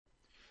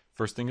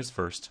First thing is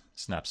first,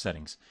 snap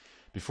settings.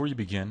 Before you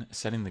begin,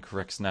 setting the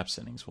correct snap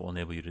settings will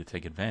enable you to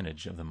take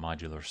advantage of the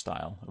modular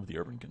style of the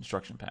Urban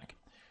Construction Pack.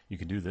 You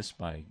can do this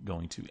by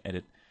going to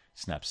Edit,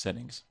 Snap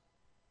Settings.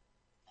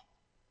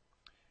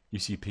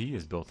 UCP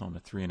is built on a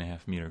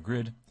 3.5 meter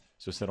grid,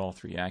 so set all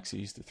three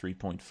axes to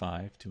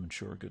 3.5 to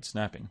ensure good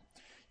snapping.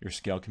 Your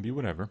scale can be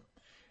whatever,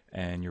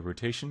 and your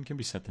rotation can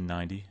be set to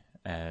 90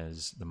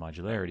 as the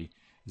modularity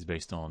is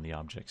based on the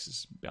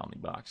object's bounding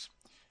box.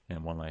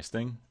 And one last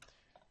thing,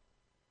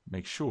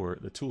 make sure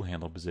the tool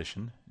handle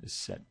position is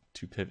set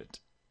to pivot.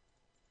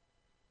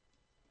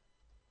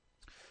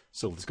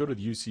 So let's go to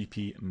the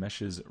UCP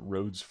Meshes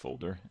Roads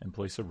folder and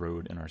place a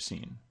road in our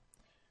scene.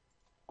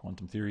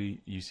 Quantum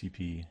Theory,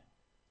 UCP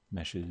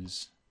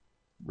Meshes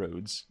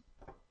Roads,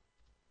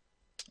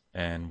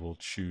 and we'll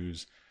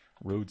choose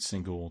Road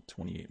Single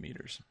 28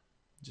 meters.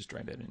 Just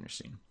drag that in your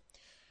scene.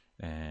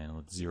 And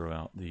let's zero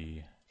out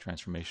the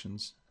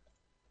transformations.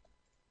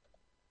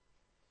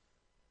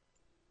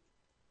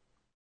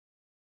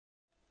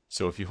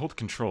 So if you hold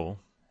Control,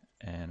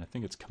 and I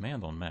think it's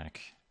Command on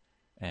Mac,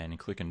 and you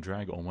click and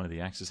drag on one of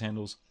the axis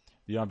handles,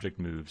 the object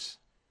moves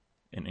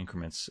in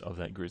increments of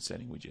that grid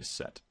setting we just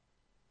set.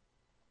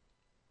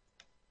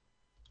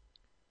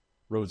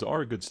 Roads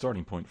are a good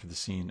starting point for the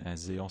scene,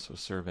 as they also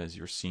serve as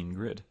your scene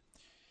grid.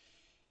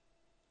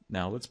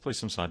 Now let's place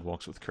some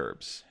sidewalks with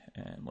curbs,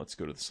 and let's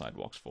go to the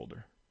Sidewalks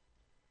folder.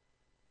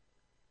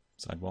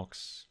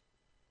 Sidewalks,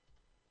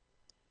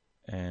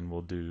 and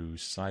we'll do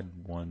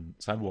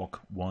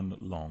Sidewalk 1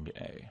 Long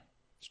A.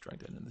 Let's drag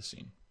that in the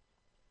scene.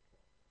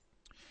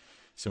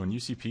 So in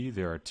UCP,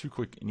 there are two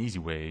quick and easy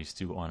ways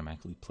to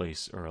automatically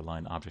place or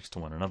align objects to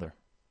one another.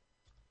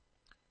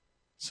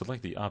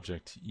 Select the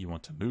object you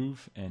want to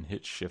move and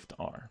hit Shift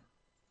R.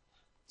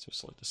 So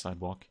select the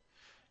sidewalk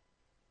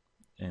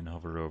and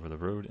hover over the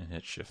road and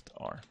hit Shift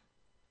R.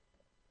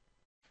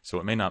 So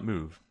it may not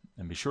move,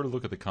 and be sure to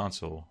look at the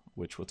console,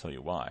 which will tell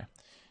you why.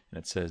 And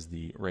it says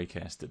the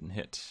raycast didn't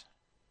hit.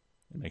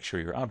 And make sure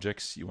your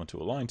objects you want to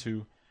align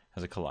to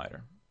has a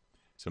collider.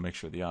 So make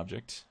sure the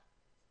object,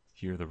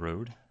 here the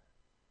road,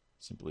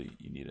 simply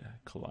you need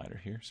a collider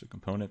here. So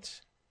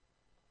Component,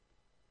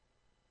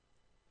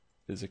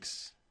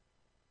 Physics,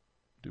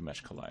 do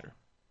Mesh Collider.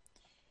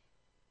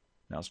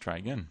 Now let's try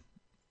again.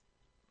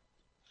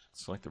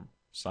 Select the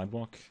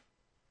sidewalk,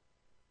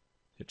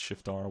 hit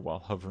Shift R while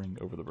hovering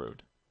over the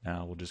road.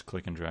 Now we'll just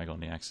click and drag on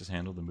the axis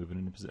handle to move it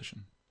into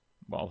position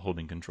while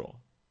holding Control.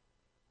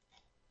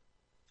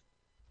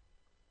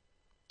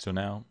 So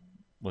now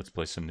let's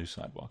place some new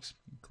sidewalks.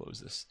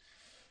 Close this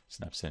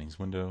snap settings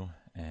window,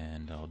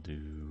 and I'll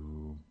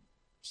do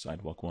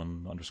sidewalk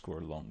 1 underscore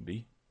long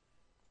B.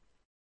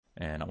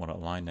 And I want to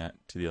align that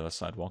to the other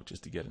sidewalk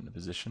just to get into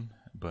position,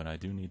 but I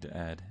do need to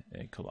add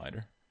a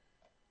collider.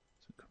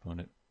 So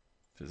Component,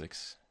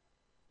 Physics,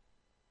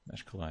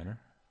 Mesh Collider.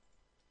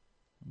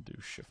 I'll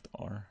do Shift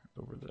R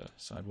over the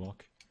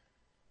sidewalk,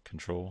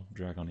 Control,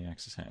 drag on the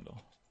axis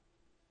handle.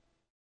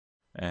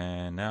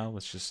 And now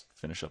let's just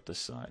finish up this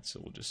side. So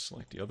we'll just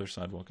select the other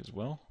sidewalk as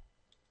well.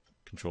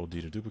 Control D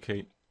to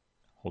duplicate,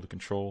 hold the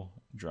Control,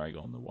 drag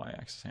on the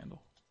Y-axis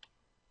handle.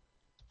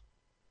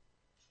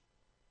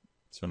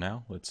 So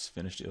now let's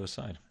finish the other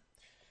side.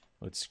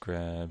 Let's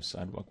grab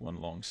sidewalk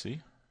 1 long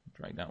C,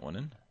 drag that one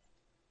in.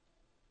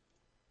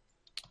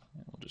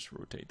 And we'll just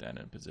rotate that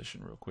in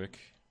position real quick.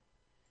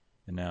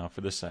 And now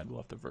for this side, we'll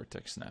have to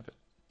vertex snap it.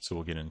 So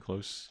we'll get in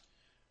close,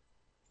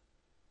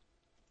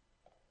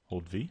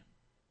 hold V,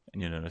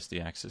 and you'll notice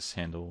the axis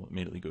handle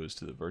immediately goes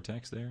to the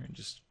vertex there, and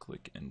just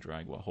click and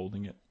drag while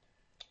holding it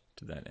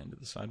to that end of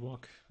the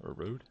sidewalk or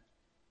road.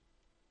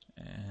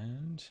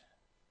 And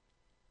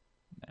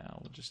now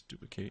we'll just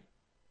duplicate.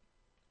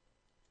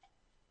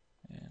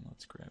 And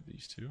let's grab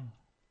these two.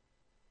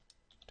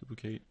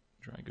 Duplicate,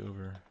 drag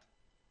over,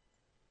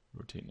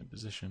 rotate in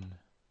position,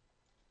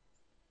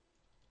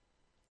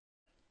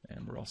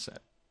 and we're all set.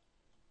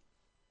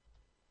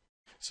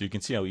 So you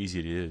can see how easy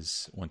it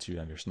is once you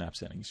have your snap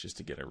settings just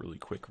to get a really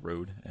quick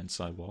road and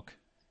sidewalk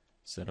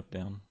setup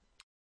down.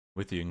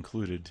 With the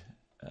included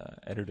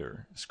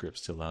editor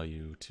scripts to allow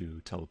you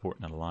to teleport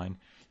and align,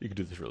 you can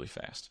do this really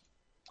fast.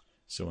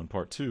 So in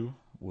part 2,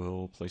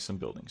 we'll place some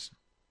buildings.